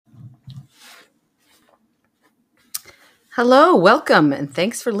Hello, welcome, and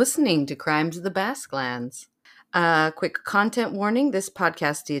thanks for listening to Crimes of the Basque Lands. Quick content warning, this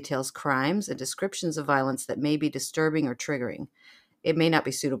podcast details crimes and descriptions of violence that may be disturbing or triggering. It may not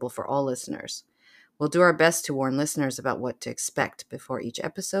be suitable for all listeners. We'll do our best to warn listeners about what to expect before each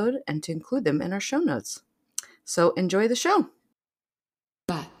episode and to include them in our show notes. So enjoy the show.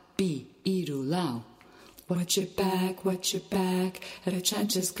 Watch your back, and a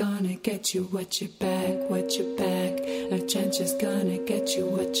trench is gonna get you. Watch your back, and a trench is gonna get you.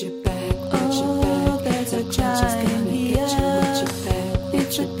 Watch your back, there's a trench is gonna get you. Watch your back,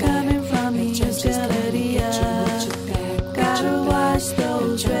 it's coming from the utility. Gotta wash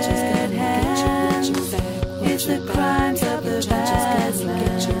those red hands. It's the crimes of the Basque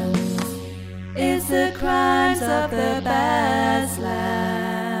Lands. It's the crimes of the Basque Lands.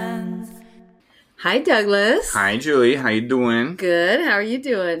 Hi, Douglas. Hi, Julie. How you doing? Good. How are you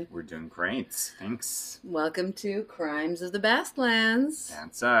doing? We're doing great. Thanks. Welcome to Crimes of the Basque Lands.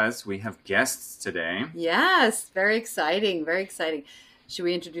 That's us. We have guests today. Yes. Very exciting. Very exciting. Should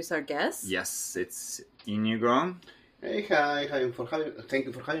we introduce our guests? Yes, it's Iñigo. Hey, hi. Thank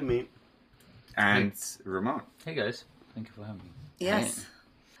you for having me. And Ramón. Hey, guys. Thank you for having me. Yes. Hey.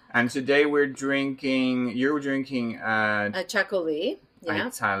 And today you're drinking A Tragically. Yeah.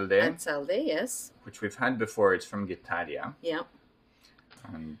 Atzalde, yes. Which we've had before. It's from Guetaria. Yeah.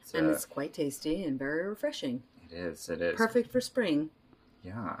 And it's quite tasty and very refreshing. It is. Perfect for spring.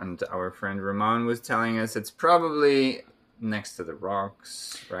 Yeah, and our friend Ramón was telling us it's probably next to the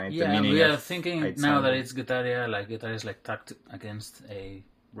rocks, right? Yeah, we are thinking now that it's Guetaria, Guetaria is tucked against a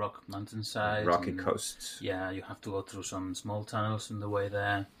rock mountainside. Rocky coast. Yeah, you have to go through some small tunnels on the way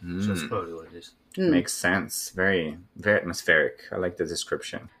there. So that's probably what it is. Makes sense. Very, very atmospheric. I like the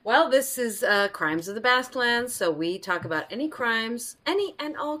description. Well, this is Crimes of the Basque Lands, so we talk about any crimes, any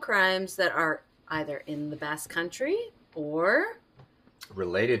and all crimes that are either in the Basque Country or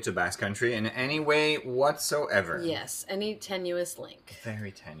related to Basque Country in any way whatsoever. Yes, any tenuous link.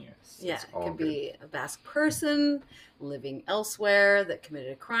 Very tenuous. Yeah, it could be a Basque person living elsewhere that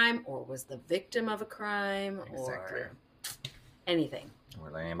committed a crime or was the victim of a crime or anything.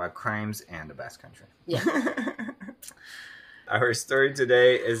 We're learning about crimes and the Basque Country. Yeah. Our story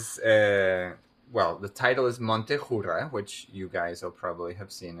today is, the title is Montejurra, which you guys will probably have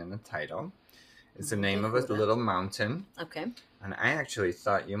seen in the title. It's the name of a little mountain. Okay. And I actually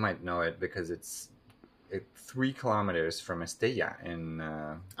thought you might know it because it's 3 kilometers from Estella in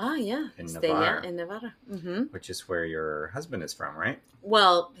Estella Navarre. in Navarre. Mm-hmm. Which is where your husband is from, right?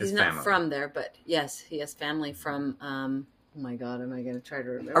 Well, he's not from there, but yes, he has family from... oh my God, am I going to try to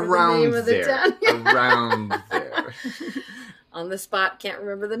remember the name of the town? Around there. On the spot, can't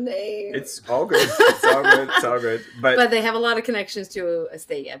remember the name. It's all good. It's all good. But they have a lot of connections to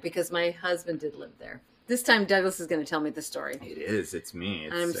Estella because my husband did live there. This time, Douglas is going to tell me the story. It is. It's me.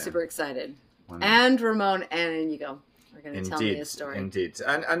 I'm super excited. And Ramón and Iñigo are going to tell me a story. Indeed.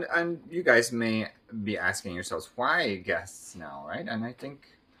 And you guys may be asking yourselves, why guests now, right? And I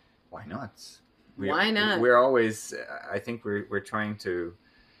think, why not? Why not? We're always, I think we're trying to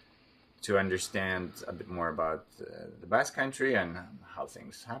understand a bit more about the Basque Country and how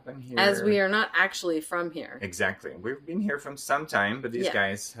things happen here. As we are not actually from here. Exactly. We've been here from some time, but these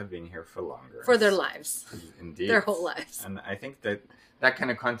guys have been here for longer. For their lives. Indeed. Their whole lives. And I think that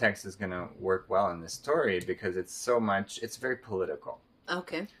kind of context is going to work well in this story because it's very political.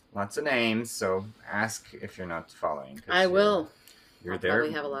 Okay. Lots of names, so ask if you're not following. I will. You're I'll there.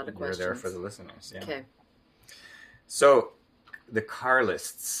 Probably have a lot of questions. You're there for the listeners. Yeah. Okay. So, the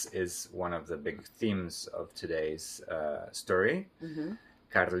Carlists is one of the big themes of today's story. Mm-hmm.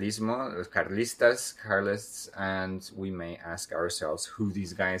 Carlistas, Carlists, and we may ask ourselves who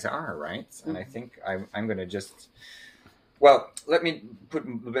these guys are, right? Mm-hmm. And I think I'm going to just... Well, let me put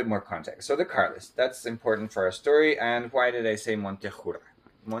a bit more context. So the Carlists, that's important for our story. And why did I say Montejurra?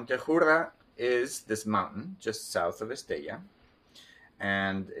 Montejurra is this mountain just south of Estella.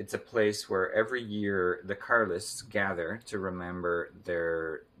 And it's a place where every year the Carlists gather to remember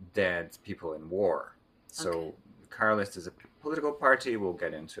their dead people in war. So Carlist is a political party. We'll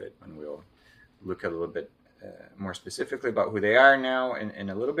get into it when we'll look a little bit more specifically about who they are now in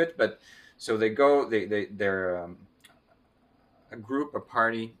a little bit. But so they go, they're a group, a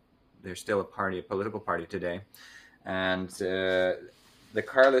party. They're still a political party today. And the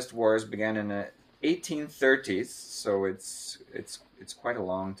Carlist Wars began in the 1830s, so it's quite a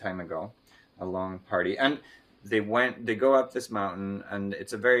long time ago, a long party. And they go up this mountain, and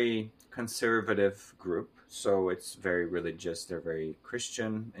it's a very conservative group, so it's very religious. They're very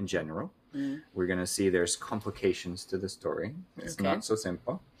Christian in general. We're going to see there's complications to the story. It's not so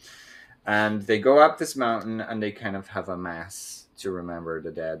simple. And they go up this mountain and they kind of have a mass to remember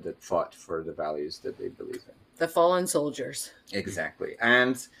the dead that fought for the values that they believe in. The fallen soldiers. Exactly.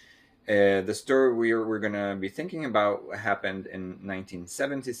 And the story we're going to be thinking about happened in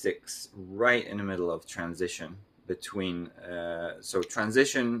 1976, right in the middle of transition between... so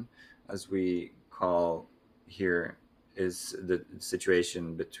transition, as we call here, is the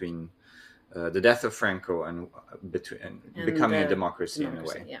situation between the death of Franco and becoming a democracy in a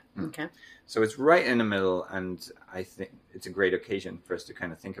way. Yeah. Okay. So it's right in the middle, and I think it's a great occasion for us to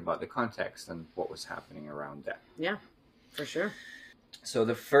kind of think about the context and what was happening around that. Yeah, for sure. So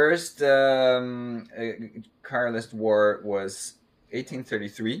the first Carlist War was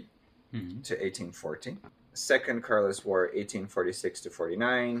 1833 to 1840. Second Carlist War, 1846 to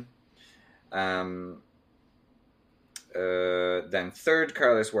 49. Then third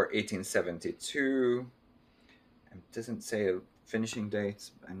Carlist War, 1872. It doesn't say a finishing date.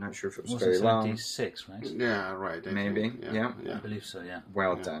 I'm not sure if it was very long. 76, right? Yeah, right. Maybe. Yeah. I believe so, yeah.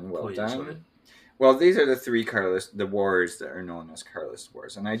 Well done. Well 4 years done. already. Well, these are the three the wars that are known as Carlist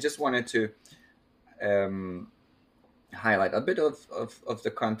Wars. And I just wanted to highlight a bit of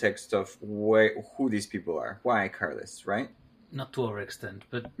the context of who these people are. Why Carlists, right? Not to our extent,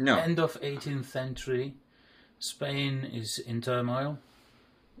 but No. End of 18th century, Spain is in turmoil.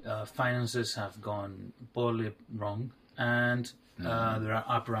 Finances have gone poorly wrong, and there are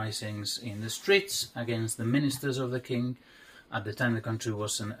uprisings in the streets against the ministers of the king. At the time, the country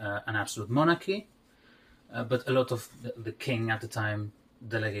was an absolute monarchy, but a lot of the king at the time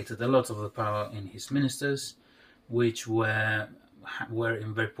delegated a lot of the power in his ministers, which were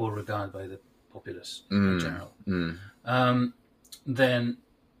in very poor regard by the populace in general. Then,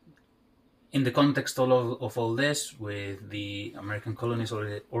 in the context of all this, with the American colonies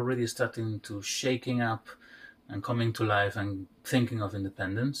already starting to shaking up and coming to life and thinking of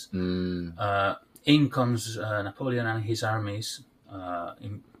independence, in comes Napoleon and his armies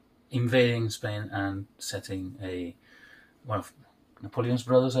invading Spain and setting one of Napoleon's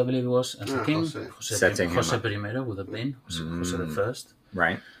brothers, I believe it was, as the king. Jose I would have been, Jose the First.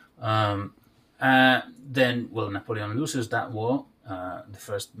 Right. Then, Napoleon loses that war. The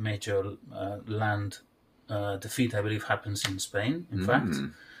first major land defeat, I believe, happens in Spain, in fact,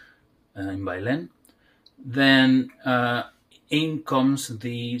 in Bailén. Then in comes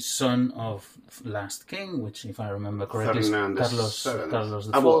the son of last king, which, if I remember correctly, is Carlos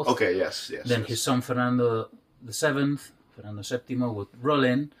the Fourth. Okay, yes. Then his son Fernando the Seventh, Fernando VII, would roll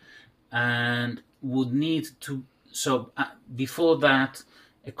in and would need to... So before that,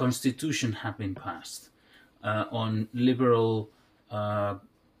 a constitution had been passed on liberal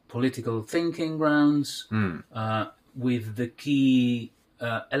political thinking grounds, with the key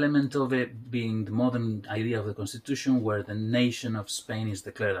element of it being the modern idea of the constitution, where the nation of Spain is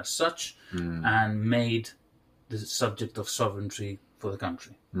declared as such and made the subject of sovereignty for the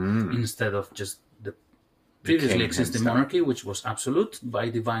country, instead of just the previously existing monarchy, which was absolute by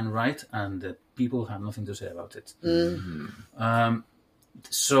divine right, and the people had nothing to say about it.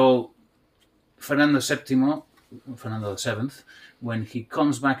 So Fernando VII, when he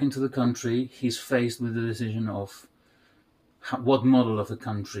comes back into the country, he's faced with the decision of what model of the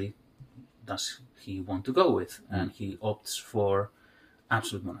country does he want to go with, and he opts for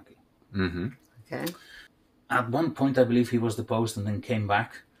absolute monarchy. Okay. At one point, I believe he was deposed and then came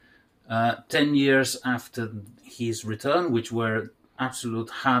back. 10 years after his return, which were absolute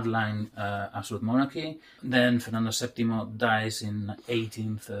hardline absolute monarchy, then Fernando VII dies in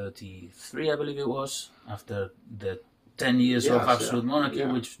 1833, I believe it was, after the 10 years of absolute monarchy,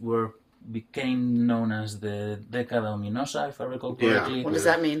 which became known as the Década Ominosa, if I recall correctly. What does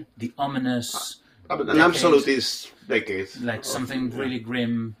that mean? The ominous... An absolutist decade. Like something really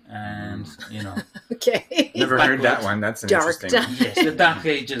grim and, Okay. Never heard that one. That's Dark interesting. Yes, the dark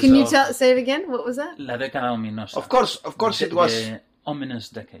ages. Can you say it again? What was that? La Década Ominosa. Of course it was... The ominous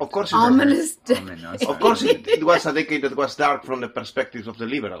decade. Of course, Ominous Of course, it was a decade that was dark from the perspective of the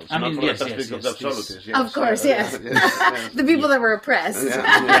liberals, not from the perspective of the absolutists. Yes. Of course, yes. The people that were oppressed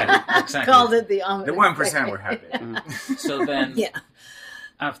Exactly. called it the ominous. The 1% were happy. So then,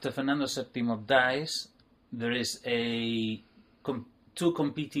 after Fernando VII dies, there is two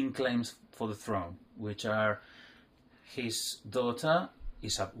competing claims for the throne, which are his daughter,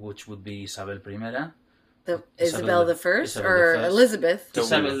 which would be Isabel I. Isabel the First or Elizabeth?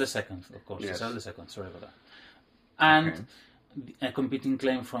 Isabel the Second, of course. Yes. Isabel the Second. Sorry about that. And a competing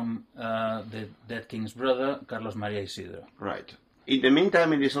claim from the dead king's brother, Carlos Maria Isidro. Right. In the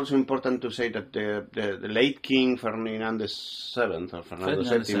meantime, it is also important to say that the late king Ferdinand VII, or Fernando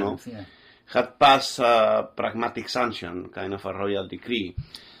VII, had passed a pragmatic sanction, kind of a royal decree,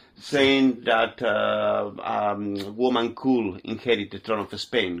 saying that woman could inherit the throne of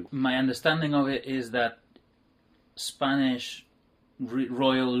Spain. My understanding of it is that Spanish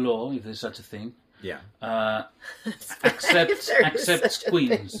royal law, if there's such a thing, accepts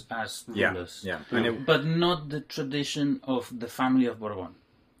queens as rulers, but not the tradition of the family of Bourbon.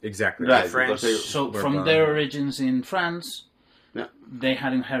 Exactly. Right, French. So Bourbon. from their origins in France, they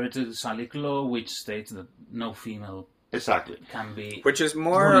had inherited Salic law, which states that no female can be which is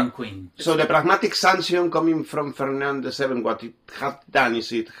more ruling queen. So the pragmatic sanction coming from Ferdinand VII, what it had done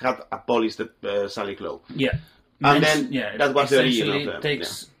is it had abolished the Salic law. Yeah. And then that was the origin of them.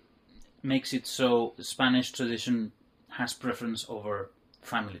 Makes it so Spanish tradition has preference over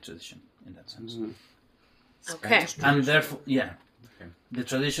family tradition in that sense. Okay. And therefore, the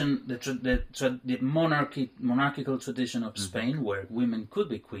tradition, the monarchical tradition of Spain, where women could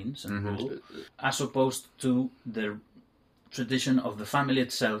be queens and rule, as opposed to the tradition of the family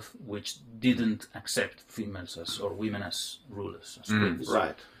itself, which didn't accept females or women as rulers, as queens.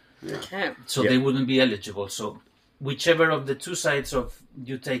 Right. Yeah. Okay. So they wouldn't be eligible. So whichever of the two sides of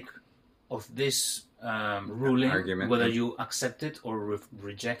you take of this ruling, argument, whether you accept it or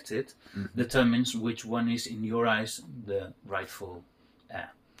reject it, determines which one is, in your eyes, the rightful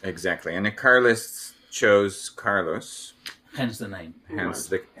heir. Exactly. And the Carlists chose Carlos. Hence the name.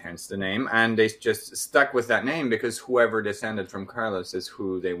 Hence the name. And they just stuck with that name because whoever descended from Carlos is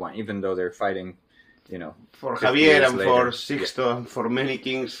who they want, even though they're fighting, for Javier and for Sixto and for many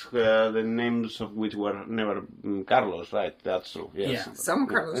kings, the names of which were never Carlos, right? That's true. Yes. Yeah. Some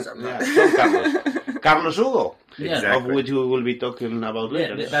Carlos are not. Some Carlos. Carlos Hugo, Yeah. of which we will be talking about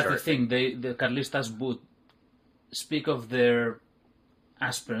later. That's the thing. The Carlistas would speak of their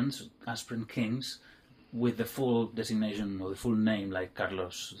aspirant kings with the full designation or the full name, like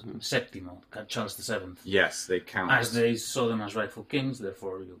Carlos VII, Charles VII. Yes, they count. As they saw them as rightful kings,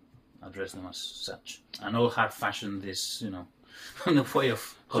 therefore you address them as such. And all have fashioned this, the way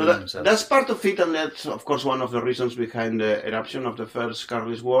of calling themselves. That's part of it, and that's, of course, one of the reasons behind the eruption of the first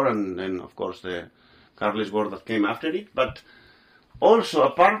Carlist War, and then, of course, the Carlist War that came after it. But also,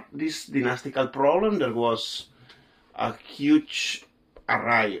 apart this dynastical problem, there was a huge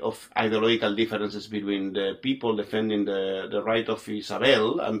array of ideological differences between the people defending the right of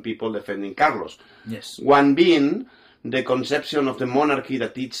Isabel and people defending Carlos. Yes. One being the conception of the monarchy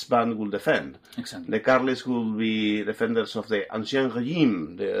that each band will defend. Exactly. The Carlists will be defenders of the Ancien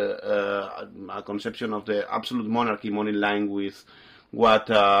Régime, a conception of the absolute monarchy more in line with what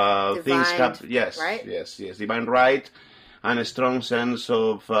things have. Yes, right? yes, divine right, and a strong sense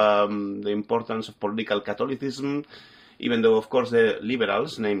of the importance of political Catholicism, even though, of course, the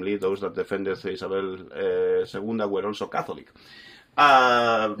liberals, namely those that defended Isabel II, were also Catholic.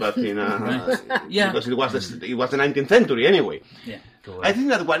 But because it was the 19th century anyway. Yeah. I think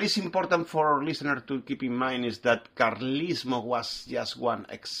that what is important for our listener to keep in mind is that Carlismo was just one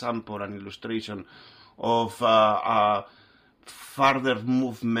example, an illustration of a further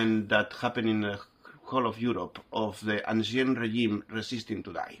movement that happened in the whole of Europe of the Ancien Regime resisting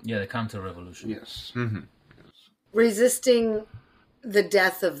to die. Yeah, the counter-revolution. Yes. Resisting the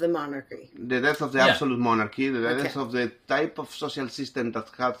death of the monarchy. The death of the absolute monarchy, the death of the type of social system that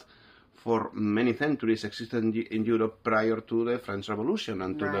had for many centuries existed in Europe prior to the French Revolution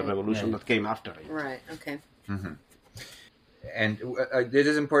and to the revolution that came after it. Right, okay. And it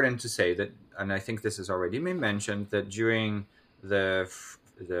is important to say that, and I think this has already been mentioned, that during the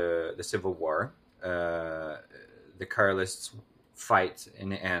Civil War, the Carlists fight in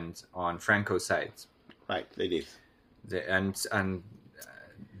the end on Franco's side. Right, they did. And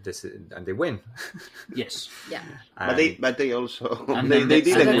they win. Yes. Yeah. But they also And they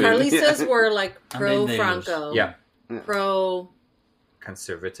didn't So the win. Carlistas were like And then they pro-Franco. Yeah. Pro...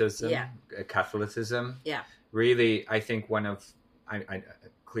 Conservatism. Yeah. Catholicism. Yeah. Really, I think one of...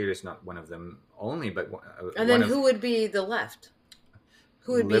 clearly it's not one of them only, but And then who would be the left?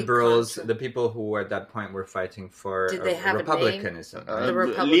 Who would liberals, be the people who at that point were fighting for Did they have republicanism.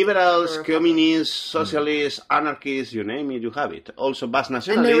 Liberals, communists, socialists, anarchists, you name it, you have it. Also, Basque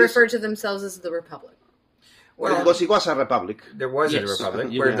nationalists. And they refer to themselves as the Republic. Well, because it was a republic. There was a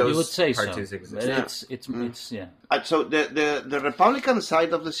republic where those you would say parties so. existed. It's So the Republican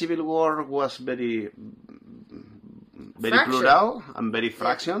side of the Civil War was very plural and very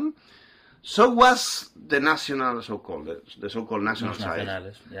fraction. So was the national, the so-called national side.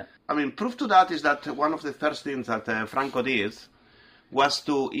 Yeah. I mean, proof to that is that one of the first things that Franco did was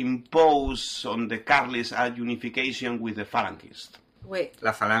to impose on the Carlists a unification with the Phalangists. Wait.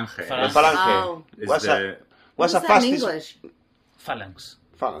 La Falange. La Falange Oh. was a What's that in fascist English? Phalanx.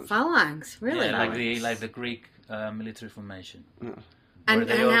 Phalanx. Phalanx, really? Yeah, like the Greek military formation. And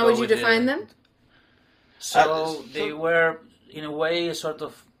how would you define them? So they were, in a way, sort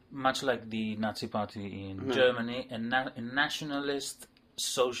of much like the Nazi Party in Germany, a nationalist,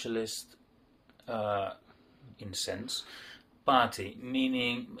 socialist, in sense, party,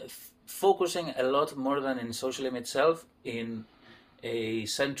 meaning focusing a lot more than in socialism itself in a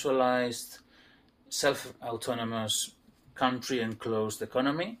centralized, self-autonomous, country-enclosed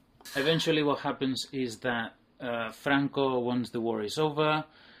economy. Eventually what happens is that Franco, once the war is over,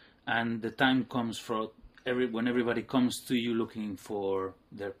 and the time comes for when everybody comes to you looking for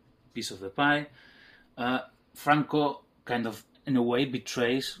their piece of the pie, Franco kind of, in a way,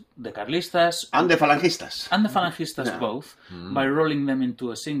 betrays the Carlistas and the Falangistas, both, by rolling them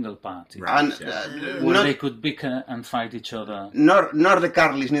into a single party, and where they could bicker and fight each other. Nor the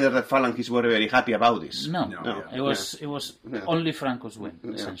Carlists, neither the Falangists were very happy about this. No. It was only Franco's win,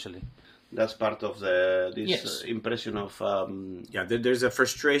 essentially. That's part of this impression of... there's a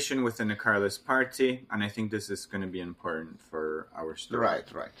frustration within the Carlist party, and I think this is going to be important for our story.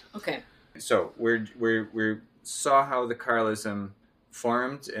 Right. Okay. So we saw how the Carlism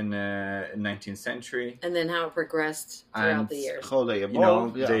formed in the 19th century. And then how it progressed throughout the years. How they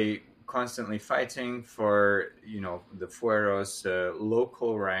evolved, they constantly fighting for, the fueros,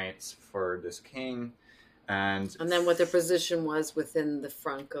 local rights for this king. And then what their position was within the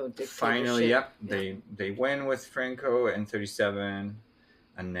Franco dictatorship. Finally, they win with Franco in 1937,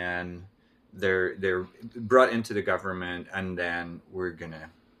 and then they're brought into the government, and then we're gonna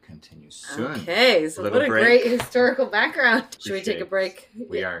continue soon. Okay, so what a great historical background. Should we take a break?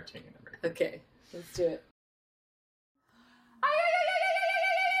 We are taking a break. Okay, let's do it.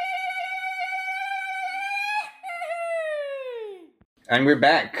 And we're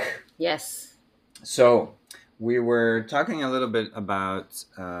back. Yes. So, we were talking a little bit about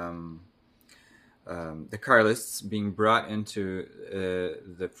the Carlists being brought into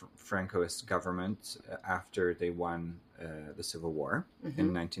the Francoist government after they won the Civil War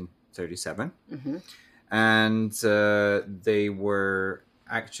in 1937. And they were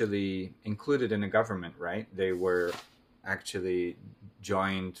actually included in a government, right? They were actually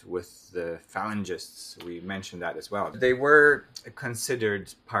joined with the Phalangists. We mentioned that as well. They were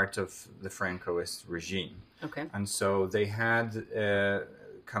considered part of the Francoist regime. Okay. And so they had,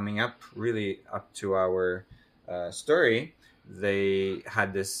 coming up to our story, they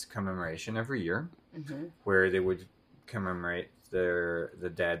had this commemoration every year where they would commemorate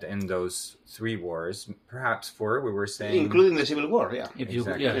the dead in those 3 wars, perhaps 4, we were saying. Including the Civil War, If you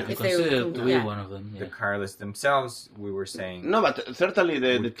consider to be one of them. The Carlists themselves, we were saying. No, but certainly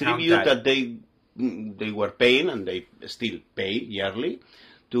the tribute that they were paying, and they still pay yearly,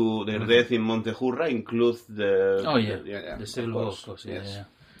 to their death in Montejurra includes the Civil War, of course. They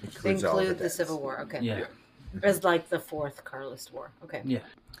include the Civil War, okay. Yeah. It's like the 4th Carlist War, okay. Yeah.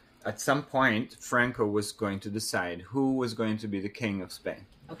 At some point, Franco was going to decide who was going to be the king of Spain.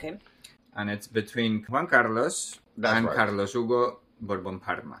 Okay. And it's between Juan Carlos and Carlos Hugo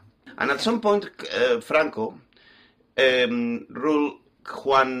Borbón-Parma. And at some point, Franco ruled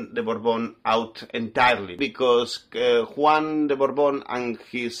Juan de Borbón out entirely, because Juan de Borbón and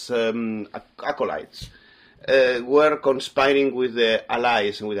his acolytes were conspiring with the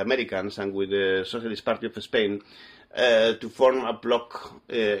Allies and with the Americans and with the Socialist Party of Spain to form a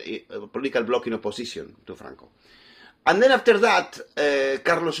political bloc in opposition to Franco. And then after that,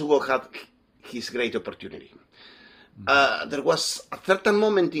 Carlos Hugo had his great opportunity. There was a certain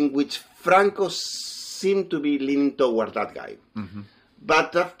moment in which Franco seemed to be leaning toward that guy.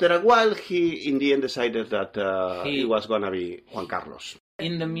 But after a while, he in the end decided that he was going to be Juan Carlos.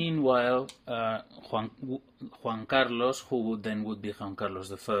 In the meanwhile, Juan Carlos, who then would be Juan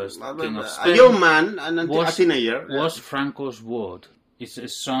Carlos I, King of Spain, a young man and a teenager, was Franco's ward. He's a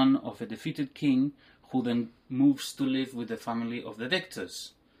son of a defeated king who then moves to live with the family of the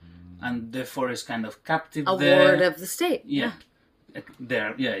victors, and therefore is kind of captive there. A ward of the state. Yeah.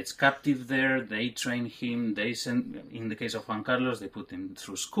 It's captive there. They train him. They send, in the case of Juan Carlos, they put him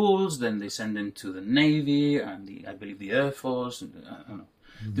through schools. Then they send him to the Navy and I believe the Air Force. I don't know.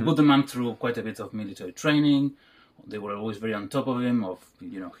 They put the man through quite a bit of military training. They were always very on top of him, of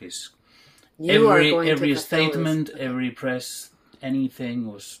his every statement, every press, anything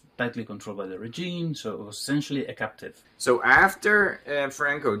was tightly controlled by the regime. So it was essentially a captive. So after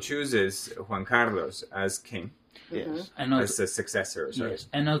Franco chooses Juan Carlos as king. Yes. As a successor. Sorry. Yes,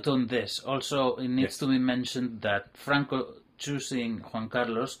 and not on this. Also, it needs to be mentioned that Franco choosing Juan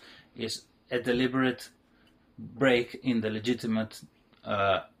Carlos is a deliberate break in the legitimate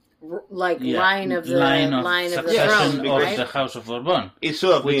line of succession the throne, of right? the House of Bourbon. It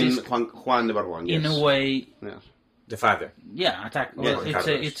should have been Juan de Borbón. In a way, The father. Yeah, attack. Well, Yeah,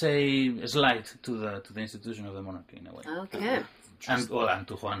 it's a slight to the institution of the monarchy in a way. Okay. And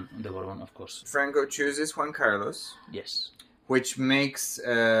to Juan de Borbón, of course. Franco chooses Juan Carlos, Yes. which makes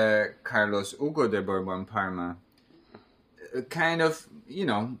Carlos Hugo de Bourbon Parma kind of,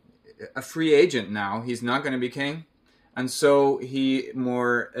 a free agent now. He's not going to be king. And so he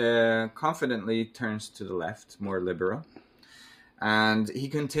more confidently turns to the left, more liberal. And he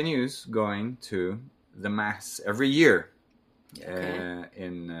continues going to the mass every year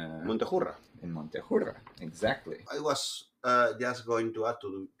in Montejurra. In Montejurra, exactly. I was just going to add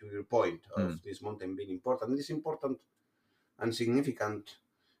to your point of this mountain being important. It's important and significant,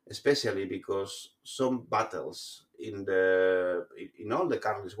 especially because some battles in all the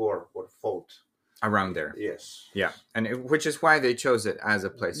Carlist War were fought Around there. Yes. Yeah, and which is why they chose it as a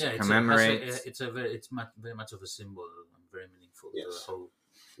place to commemorate. It's very much of a symbol, and very meaningful to the whole.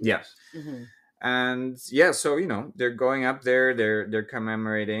 Yeah. Mm-hmm. And so they're going up there, they're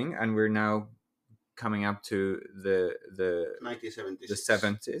commemorating, and we're now coming up to the 1976. the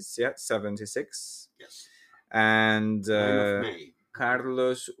 70s, 76. Yes. And 9 of May.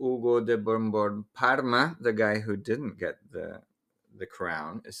 Carlos Hugo de Bourbon Parma, the guy who didn't get the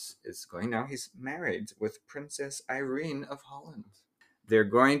crown, is going now. He's married with Princess Irene of Holland. They're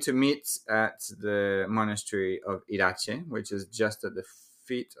going to meet at the monastery of Irache, which is just at the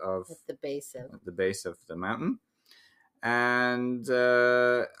feet of At the base of the mountain. And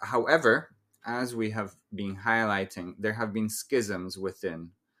however, as we have been highlighting, there have been schisms within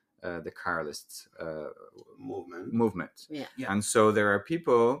the Carlist movement. Yeah. And so there are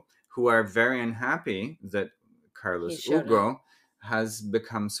people who are very unhappy that Carlos Hugo has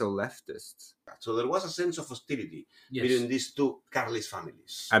become so leftist. So there was a sense of hostility between these two Carlist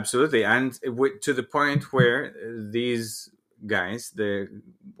families. Absolutely. And to the point where these guys,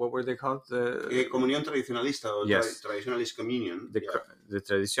 what were they called? The Comunión Tradicionalista, or Traditionalist Communion. The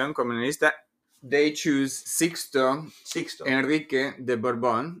Tradición Comunista. They choose Sixto Enrique de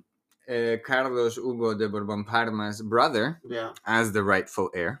Bourbon, Carlos Hugo de Bourbon Parma's brother, as the rightful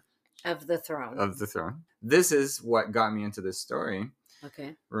heir of the throne. This is what got me into this story.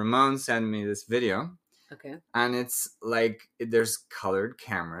 Okay. Ramon sent me this video. Okay. And it's like there's colored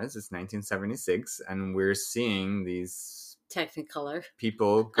cameras. It's 1976, and we're seeing these Technicolor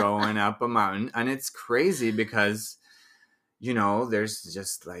people going up a mountain, and it's crazy because there's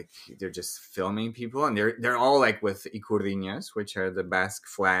just like they're just filming people, and they're all like with ikurriñas, which are the Basque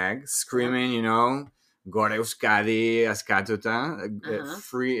flag, screaming, Gore Euskadi, Askatuta,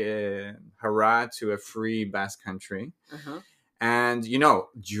 free hurrah to a free Basque country. And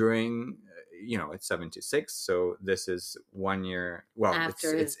during it's 76, so this is 1 year. Well,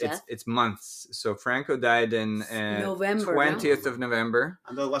 after his death? It's months. So Franco died in November, 20th of November,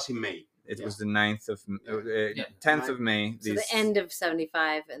 and that was in May. It was the 10th of May. So the end of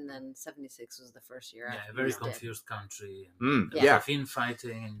 75, and then 76 was the first year. Yeah, a very confused country.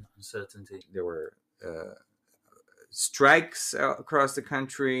 Infighting and uncertainty. There were strikes across the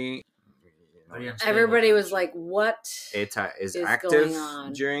country. Everybody was like, "What ETA is active going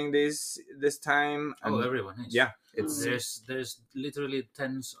on during this time?" And everyone is. Yeah, there's literally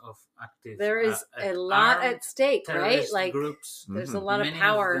tens of active. There is a lot at stake, right? Like groups. There's a lot of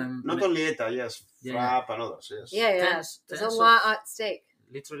power. Not only ETA, yes, FRAP and others. Yes. Yeah. There's a lot at stake.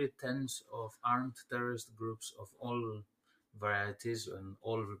 Literally tens of armed terrorist groups of all varieties and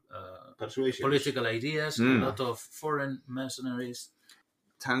all political ideas. A lot of foreign mercenaries.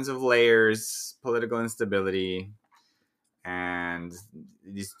 Tons of layers, political instability, and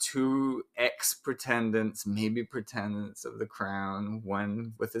these two maybe pretendants of the crown,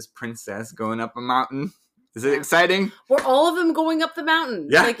 one with his princess going up a mountain. Is it exciting? Were all of them going up the mountain?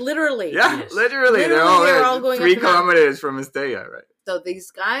 Yeah. Like literally? Yeah, yes. Literally. They're all going 3 kilometers from Estella, right? So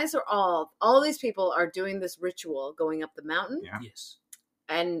these guys are all these people are doing this ritual going up the mountain. Yeah. Yes.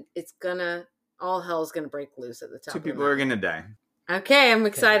 And all hell's gonna break loose at the top. 2 people are gonna die. Okay, I'm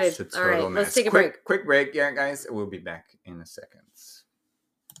excited. All right, let's take a break. Quick break, guys. We'll be back in a second.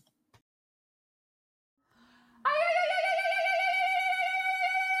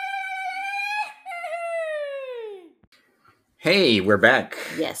 Hey, we're back.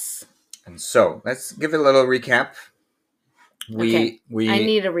 Yes. And so let's give it a little recap. I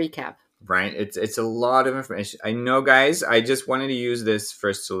need a recap. Right, it's a lot of information. I know, guys. I just wanted to use this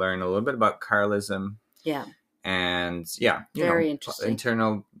first to learn a little bit about Carlism. Yeah. And very interesting.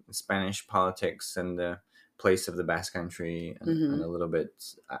 Internal Spanish politics and the place of the Basque Country and a little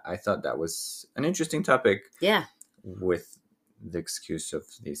bit. I thought that was an interesting topic. Yeah. With the excuse of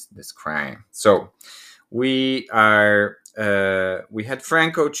this crime. So we had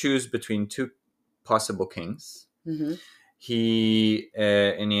Franco choose between 2 possible kings. Mm-hmm. He,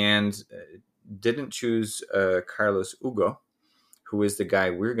 in the end, didn't choose Carlos Hugo, who is the guy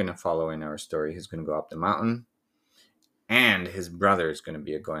we're going to follow in our story. He's going to go up the mountain. And his brother is going to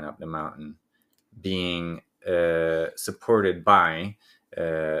be going up the mountain, being supported by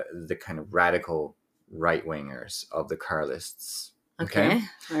the kind of radical right-wingers of the Carlists. Okay.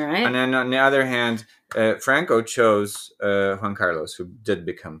 All right. And then on the other hand, Franco chose Juan Carlos, who did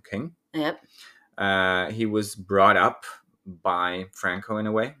become king. Yep. He was brought up by Franco in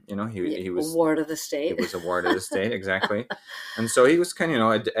a way. He was a ward of the state. He was a ward of the state, exactly. And so he was kind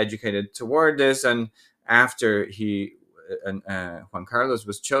of, educated toward this. And after Juan Carlos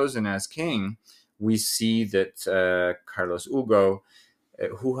was chosen as king, we see that Carlos Hugo,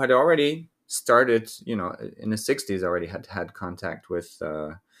 who had already started, in the 60s, already had contact with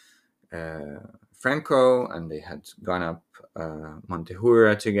Franco, and they had gone up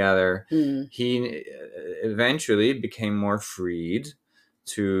Montejurra together. He eventually became more freed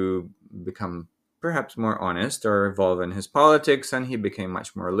to become perhaps more honest or evolve in his politics, and he became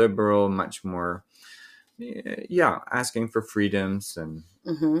much more liberal, much more asking for freedoms, and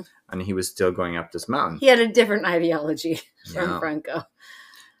he was still going up this mountain. He had a different ideology from Franco.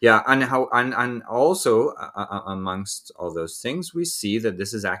 Yeah, and also amongst all those things, we see that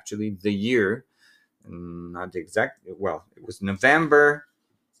this is actually the year, not the exact. Well, it was November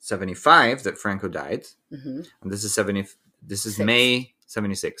 75 that Franco died, and this is May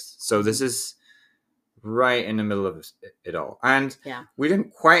 76. So this is right in the middle of it all, and we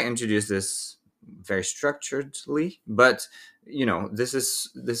didn't quite introduce this very structuredly, but this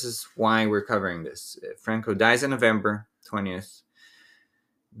is why we're covering this. Franco dies on November 20th.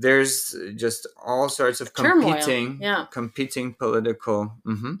 There's just all sorts of competing political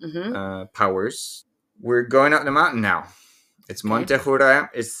powers. We're going up the mountain now. It's Montejurra.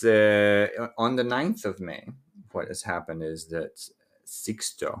 It's on the 9th of May. What has happened is that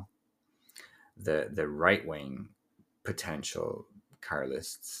Sixto, the right-wing potential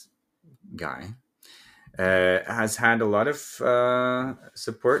Carlists guy, has had a lot of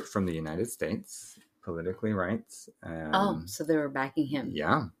support from the United States. Politically right. So they were backing him.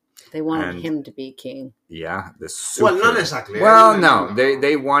 Yeah. They wanted him to be king. Yeah. Well, not exactly. Well, no.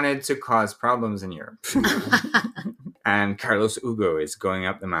 They wanted to cause problems in Europe. And Carlos Hugo is going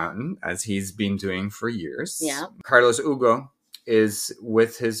up the mountain, as he's been doing for years. Yeah. Carlos Hugo is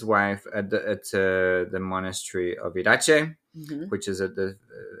with his wife at the monastery of Irache, which is at the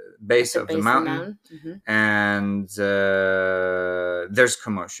base of the mountain. And there's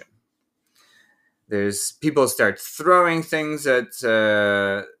commotion. There's people start throwing things at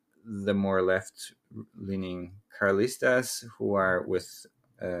the more left-leaning Carlistas who are with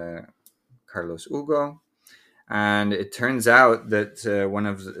Carlos Hugo. And it turns out that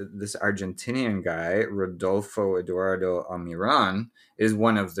this Argentinian guy, Rodolfo Eduardo Almiron, is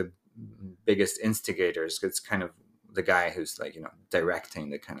one of the biggest instigators. It's kind of the guy who's directing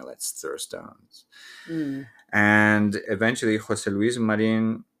the kind of let's throw stones. And eventually José Luis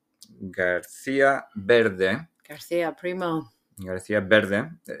Marín García Verde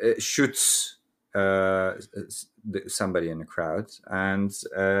shoots somebody in the crowd, and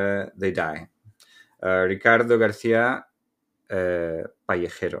they die. Ricardo García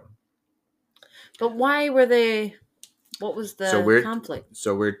Pallejero. But why were they? What was the conflict?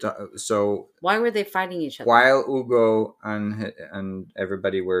 So why were they fighting each other? While Hugo and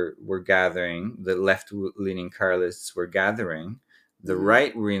everybody were gathering, the left-leaning Carlists were gathering. The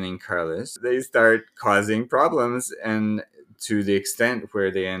right-leaning Carlists, they start causing problems, and to the extent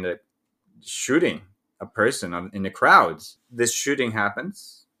where they end up shooting a person in the crowds. This shooting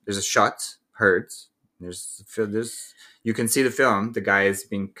happens. There's a shot heard. You can see the film. The guy is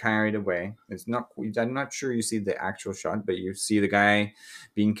being carried away. I'm not sure you see the actual shot, but you see the guy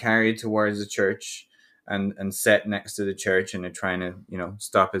being carried towards the church and set next to the church, and they're trying to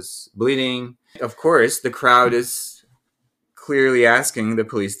stop his bleeding. Of course, the crowd is clearly asking the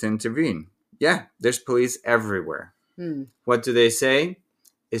police to intervene. Yeah, there's police everywhere. What do they say?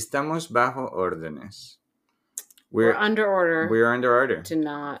 Estamos bajo órdenes. We're under order. We're under order to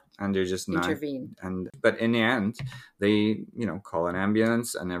not and they're just intervene. But in the end, they call an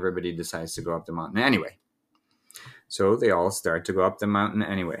ambulance, and everybody decides to go up the mountain anyway. So they all start to go up the mountain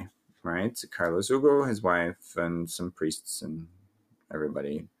anyway, right? Carlos Hugo, his wife, and some priests and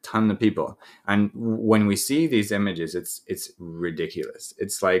everybody, ton of people. And when we see these images, it's ridiculous.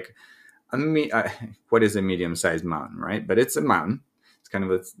 It's like what is a medium-sized mountain, right? But it's a mountain. It's kind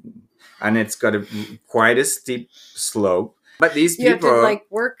of and it's got quite a steep slope. But these people have to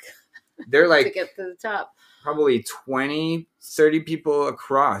work. They're to get to the top. Probably 20, 30 people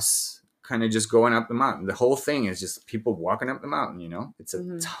across, kind of just going up the mountain. The whole thing is just people walking up the mountain, you know? It's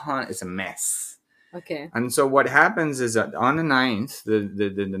a ton, it's a mess. Okay. And so what happens is that on the 9th,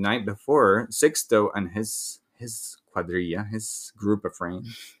 the night before, Sixto and his quadrilla, his group of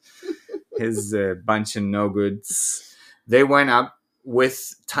friends, his bunch of no-goods, they went up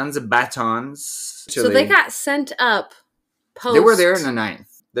with tons of batons. So they got sent up post. They were there on the 9th.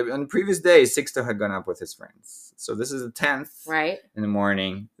 On the previous day, Sixto had gone up with his friends. So this is the 10th right in the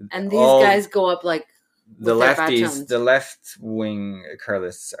morning. And these guys go up like the lefties, the left wing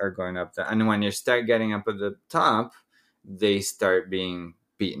Carlists are going up there. And when you start getting up at the top, they start being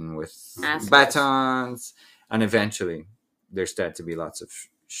beaten with batons. And eventually there start to be lots of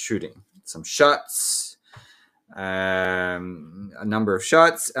shooting. Some shots, a number of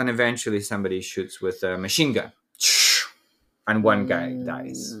shots. And eventually somebody shoots with a machine gun. And one guy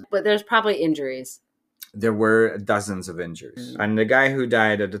dies. But there's probably injuries. There were dozens of injuries. And the guy who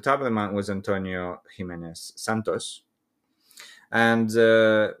died at the top of the mountain was Antonio Jimenez Santos. And,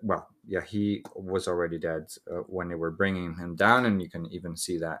 he was already dead when they were bringing him down. And you can even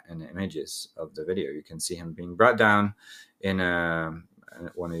see that in the images of the video. You can see him being brought down in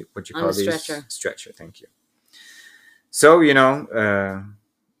stretcher. Stretcher, thank you. So,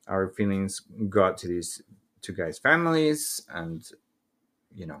 our feelings go out to these two guys' families, and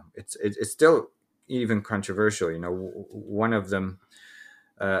it's still even controversial. One of them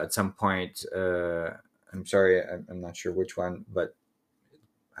at some point, I'm sorry, I'm not sure which one, but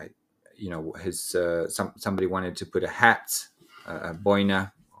somebody wanted to put a hat, a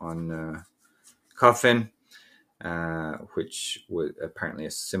boina on the coffin, which was apparently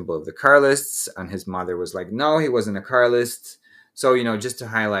a symbol of the Carlists, and his mother was like, no, he wasn't a Carlist. So, just to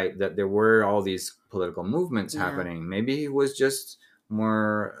highlight that there were all these political movements happening. Maybe he was just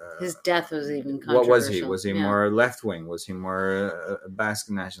more... his death was even controversial. What was he? Was he more left-wing? Was he more Basque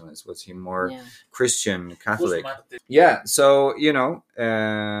nationalist? Was he more Christian, Catholic? Yeah, so,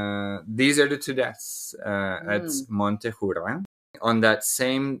 these are the two deaths at Montejurra. On that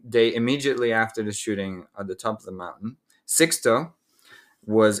same day, immediately after the shooting at the top of the mountain, Sixto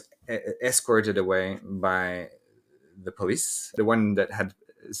was escorted away by the police, the one that had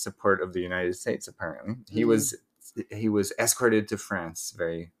support of the United States, apparently. He was escorted to France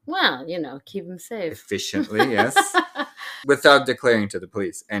very keep him safe efficiently, yes, without declaring to the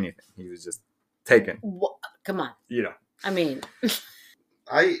police anything. He was just taken. Come on, I mean,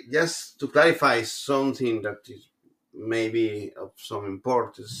 I just to clarify something that is maybe of some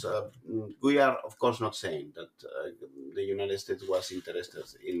importance. We are of course not saying that the United States was interested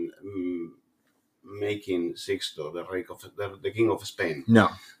in making Sixto the king of Spain. No,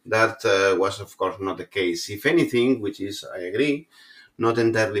 that was of course not the case. If anything, which is, I agree, not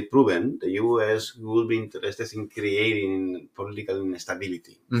entirely proven, the US would be interested in creating political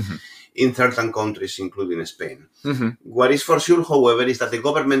instability in certain countries, including Spain. What is for sure, however, is that the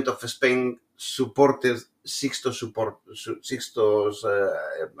government of Spain supported Sixto's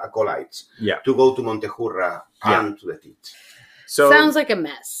acolytes to go to Montejurra and to the teach. So sounds like a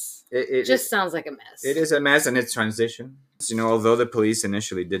mess. It just sounds like a mess. It is a mess, and it's transition. Although the police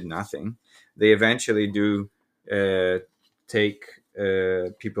initially did nothing, they eventually do take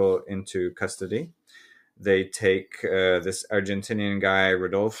people into custody. They take this Argentinian guy,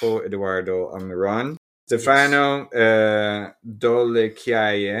 Rodolfo Eduardo Almiron, Stefano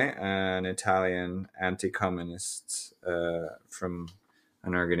Dolecchiaie, an Italian anti-communist from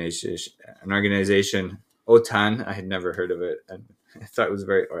an organization, OTAN. I had never heard of it, and I thought it was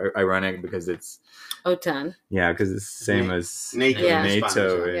very ironic because it's OTAN. Yeah, because it's the same as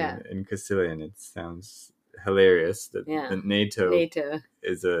NATO in Castilian. It sounds hilarious that NATO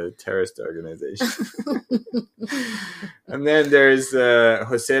is a terrorist organization. And then there's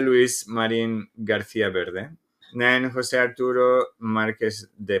José Luis Marín García Verde, then José Arturo Márquez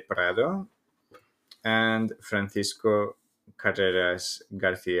de Prado, and Francisco Carreras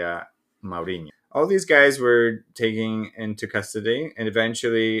García Mauriño. All these guys were taken into custody, and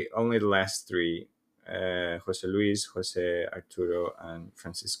eventually only the last three, José Luis, José Arturo, and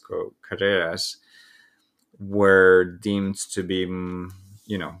Francisco Carreras, were deemed to be,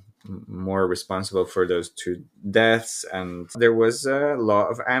 more responsible for those two deaths. And there was a law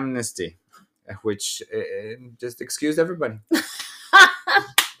of amnesty, which just excused everybody.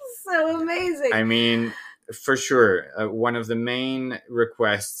 So amazing. I mean, for sure, one of the main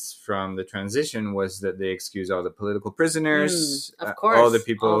requests from the transition was that they excuse all the political prisoners, of course, all the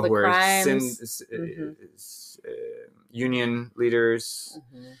people who crimes. were union leaders,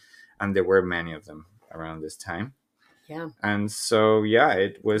 and there were many of them around this time. Yeah. And so,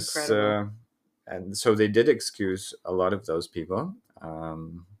 it was, and so they did excuse a lot of those people.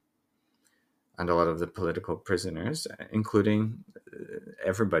 and a lot of the political prisoners, including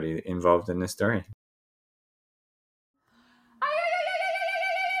everybody involved in this story.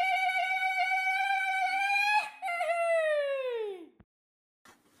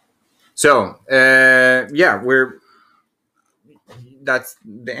 So, that's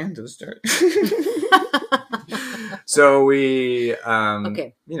the end of the story. So we,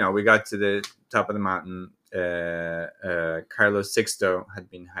 we got to the top of the mountain. Carlos Sixto had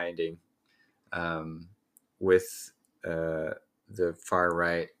been hiding with the far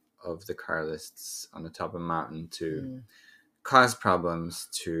right of the Carlists on the top of the mountain to cause problems,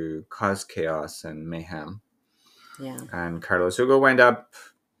 to cause chaos and mayhem. Yeah. And Carlos Hugo went up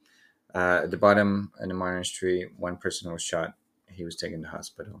at the bottom in the monastery. One person was shot. He was taken to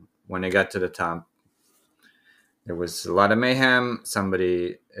hospital. When they got to the top, there was a lot of mayhem.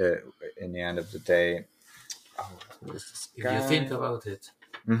 Somebody, in the end of the day, who was this guy? If you think about it,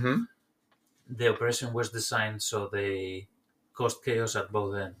 Mm-hmm. the operation was designed so they caused chaos at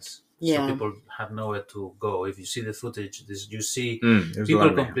both ends. Yeah. So people had nowhere to go. If you see the footage, you see There's a lot people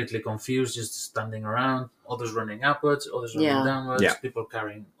of mayhem. completely confused, just standing around, others running upwards, others running downwards, people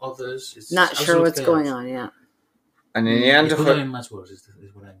carrying others. It's Not sure absolute what's chaos. going on, yeah. And in the end, It could have been much worse, is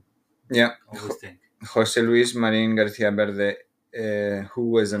what I always think. Jose Luis Marin Garcia Verde, who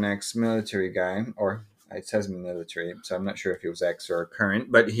was an ex-military guy, or it says military, so I'm not sure if he was ex or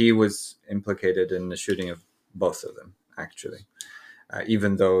current, but he was implicated in the shooting of both of them, actually.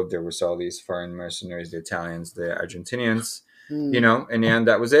 Even though there was all these foreign mercenaries, the Italians, the Argentinians, in the end,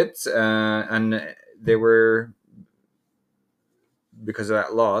 that was it. And they were, because of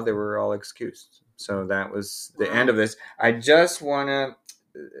that law, they were all excused. So that was the end of this. I just want to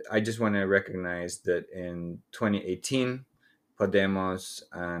recognize that in 2018, Podemos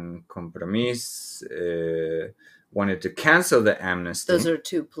and Compromís wanted to cancel the amnesty. Those are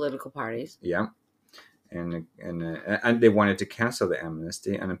two political parties. Yeah. And they wanted to cancel the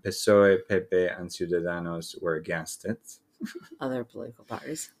amnesty, and PSOE, PP, and Ciudadanos were against it. Other political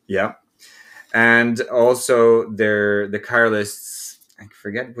parties. Yeah. And also the Carlists, I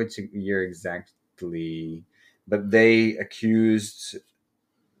forget which year exactly, but they accused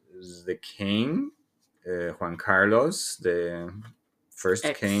the king, Juan Carlos, the first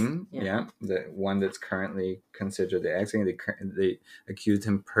king, the one that's currently considered the ex-king. They accused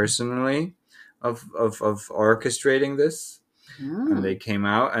him personally of orchestrating this, and they came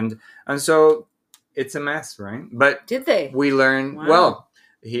out, and so it's a mess, right? But did they? We learned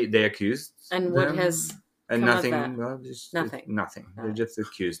they accused, and them, what has and come nothing. of that? Well, just nothing. They just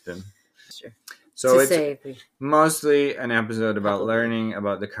accused them. Sure. So it's mostly an episode about learning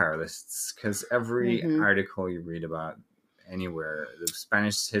about the Carlists, because every article you read about anywhere, the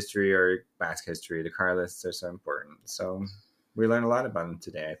Spanish history or Basque history, the Carlists are so important. So we learned a lot about them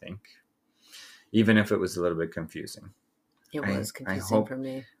today, I think, even if it was a little bit confusing. It was confusing for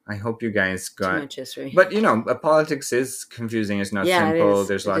me. I hope you guys got too much history. But politics is confusing. It's not simple. It is.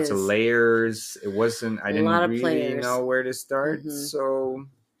 There's lots of layers. It wasn't. I didn't really know where to start. So,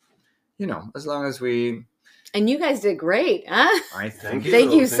 as long as we. And you guys did great, huh? I thank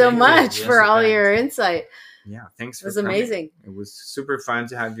you so much for all your insight. Yeah, thanks for coming. It was amazing. It was super fun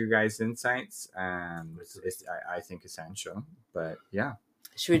to have you guys' insights, and I think essential. But yeah.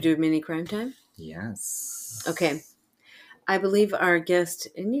 Should we do mini crime time? Yes. Okay. I believe our guest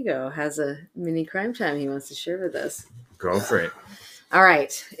Iñigo has a mini crime time he wants to share with us. Go for it. All right,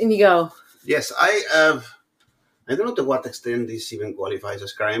 Iñigo. Yes, I don't know to what extent this even qualifies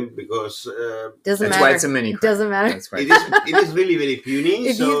as crime, because that's why it's a mini crime. It doesn't matter. It is really very puny.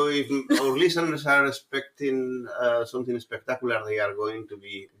 If our listeners are expecting something spectacular, they are going to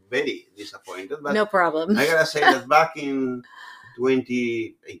be very disappointed. But no problem. I gotta say that back in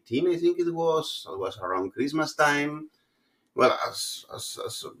 2018, I think it was around Christmas time. Well, as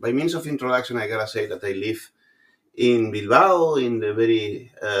by means of introduction, I gotta say that I live in Bilbao, in the very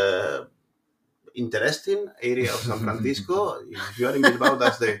interesting area of San Francisco. If you are in Bilbao,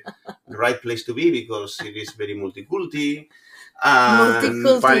 that's the right place to be, because it is very multiculti and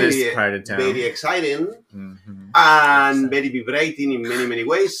very exciting and very vibrating in many, many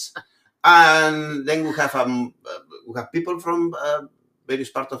ways. And then we have people from various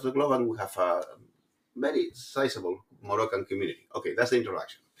parts of the globe, and we have a very sizable Moroccan community. Okay, that's the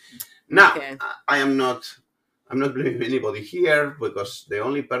introduction. Now, I'm not blaming anybody here, because the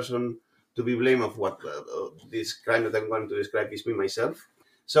only person to be blamed of what this crime that I'm going to describe is me myself.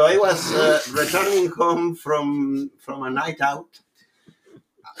 So I was returning home from a night out,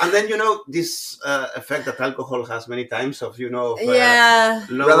 and then this effect that alcohol has many times of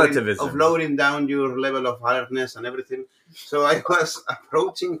relativism, lowering down your level of alertness and everything. So I was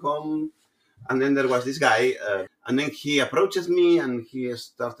approaching home And then there was this guy, and then he approaches me and he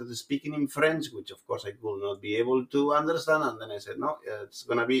started speaking in French, which of course I could not be able to understand. And then I said, no, it's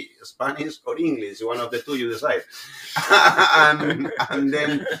going to be Spanish or English, one of the two, you decide. and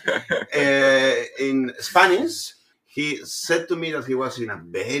then in Spanish, he said to me that he was in a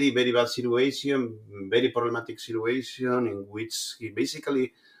very, very bad situation, very problematic situation, in which he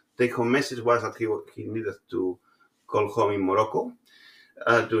basically, take-home message was that he needed to call home in Morocco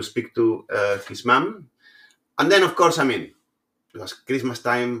to speak to his mom. And then, of course, I mean, it was Christmas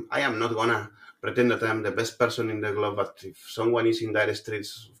time. I am not going to pretend that I am the best person in the globe, but if someone is in dire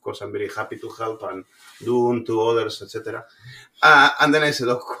straits, of course, I'm very happy to help and do unto others, etc. And then I said,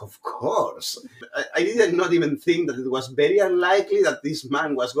 oh, of course. I did not even think that it was very unlikely that this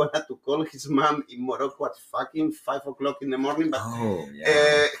man was going to call his mom in Morocco at fucking 5 o'clock in the morning. But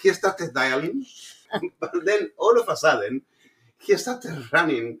he started dialing. But then, all of a sudden, he started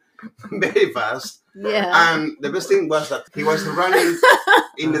running very fast. Yeah. And the best thing was that he was running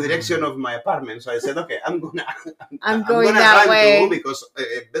in the direction of my apartment. So I said, okay, I'm going that run way too, because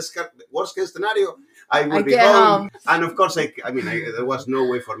worst case scenario, I will be home. And of course, there was no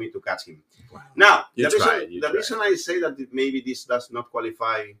way for me to catch him. Wow. Now, the reason I say that maybe this does not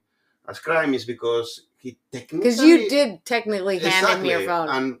qualify as crime is because he technically... Because you did technically hand him your phone.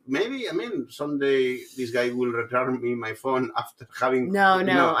 And maybe, someday this guy will return me my phone after having...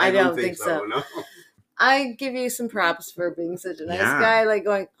 No, I don't think so. No? I give you some props for being such a nice guy, like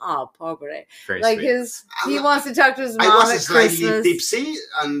going, oh, pobre. Very like sweet. He wants to talk to his mom I was at slightly Christmas. tipsy,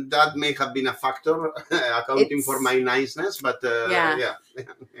 and that may have been a factor accounting for my niceness, but yeah.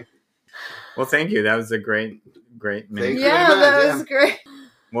 Well, thank you. That was a great mini. That was great.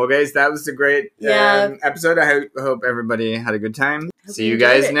 Well, guys, that was a great episode. I hope everybody had a good time. See you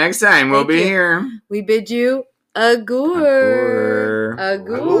guys next time. We'll be here. We bid you agur.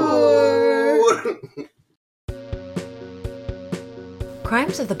 Agur.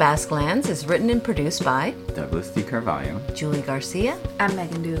 Crimes of the Basque Lands is written and produced by Douglas D. Carvalho, Julie Garcia, I'm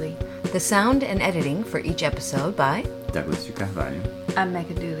Megan Dooley. the sound and editing for each episode by Douglas D. Carvalho, I'm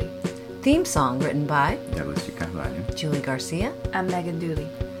Megan Dooley. theme song written by Douglas D. Carvalho, Julie Garcia, I'm Megan Dooley.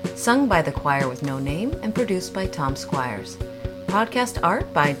 sung by the choir with no name and produced by Tom Squires. Podcast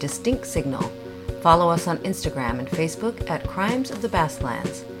art by Distinct Signal. Follow us on Instagram and Facebook at Crimes of the Basque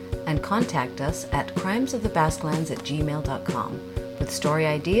Lands and contact us at crimesofthebasquelands@gmail.com with story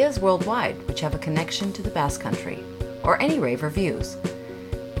ideas worldwide which have a connection to the Basque Country or any rave reviews.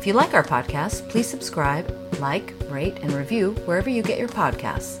 If you like our podcast, please subscribe, like, rate, and review wherever you get your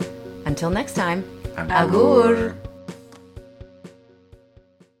podcasts. Until next time, agur!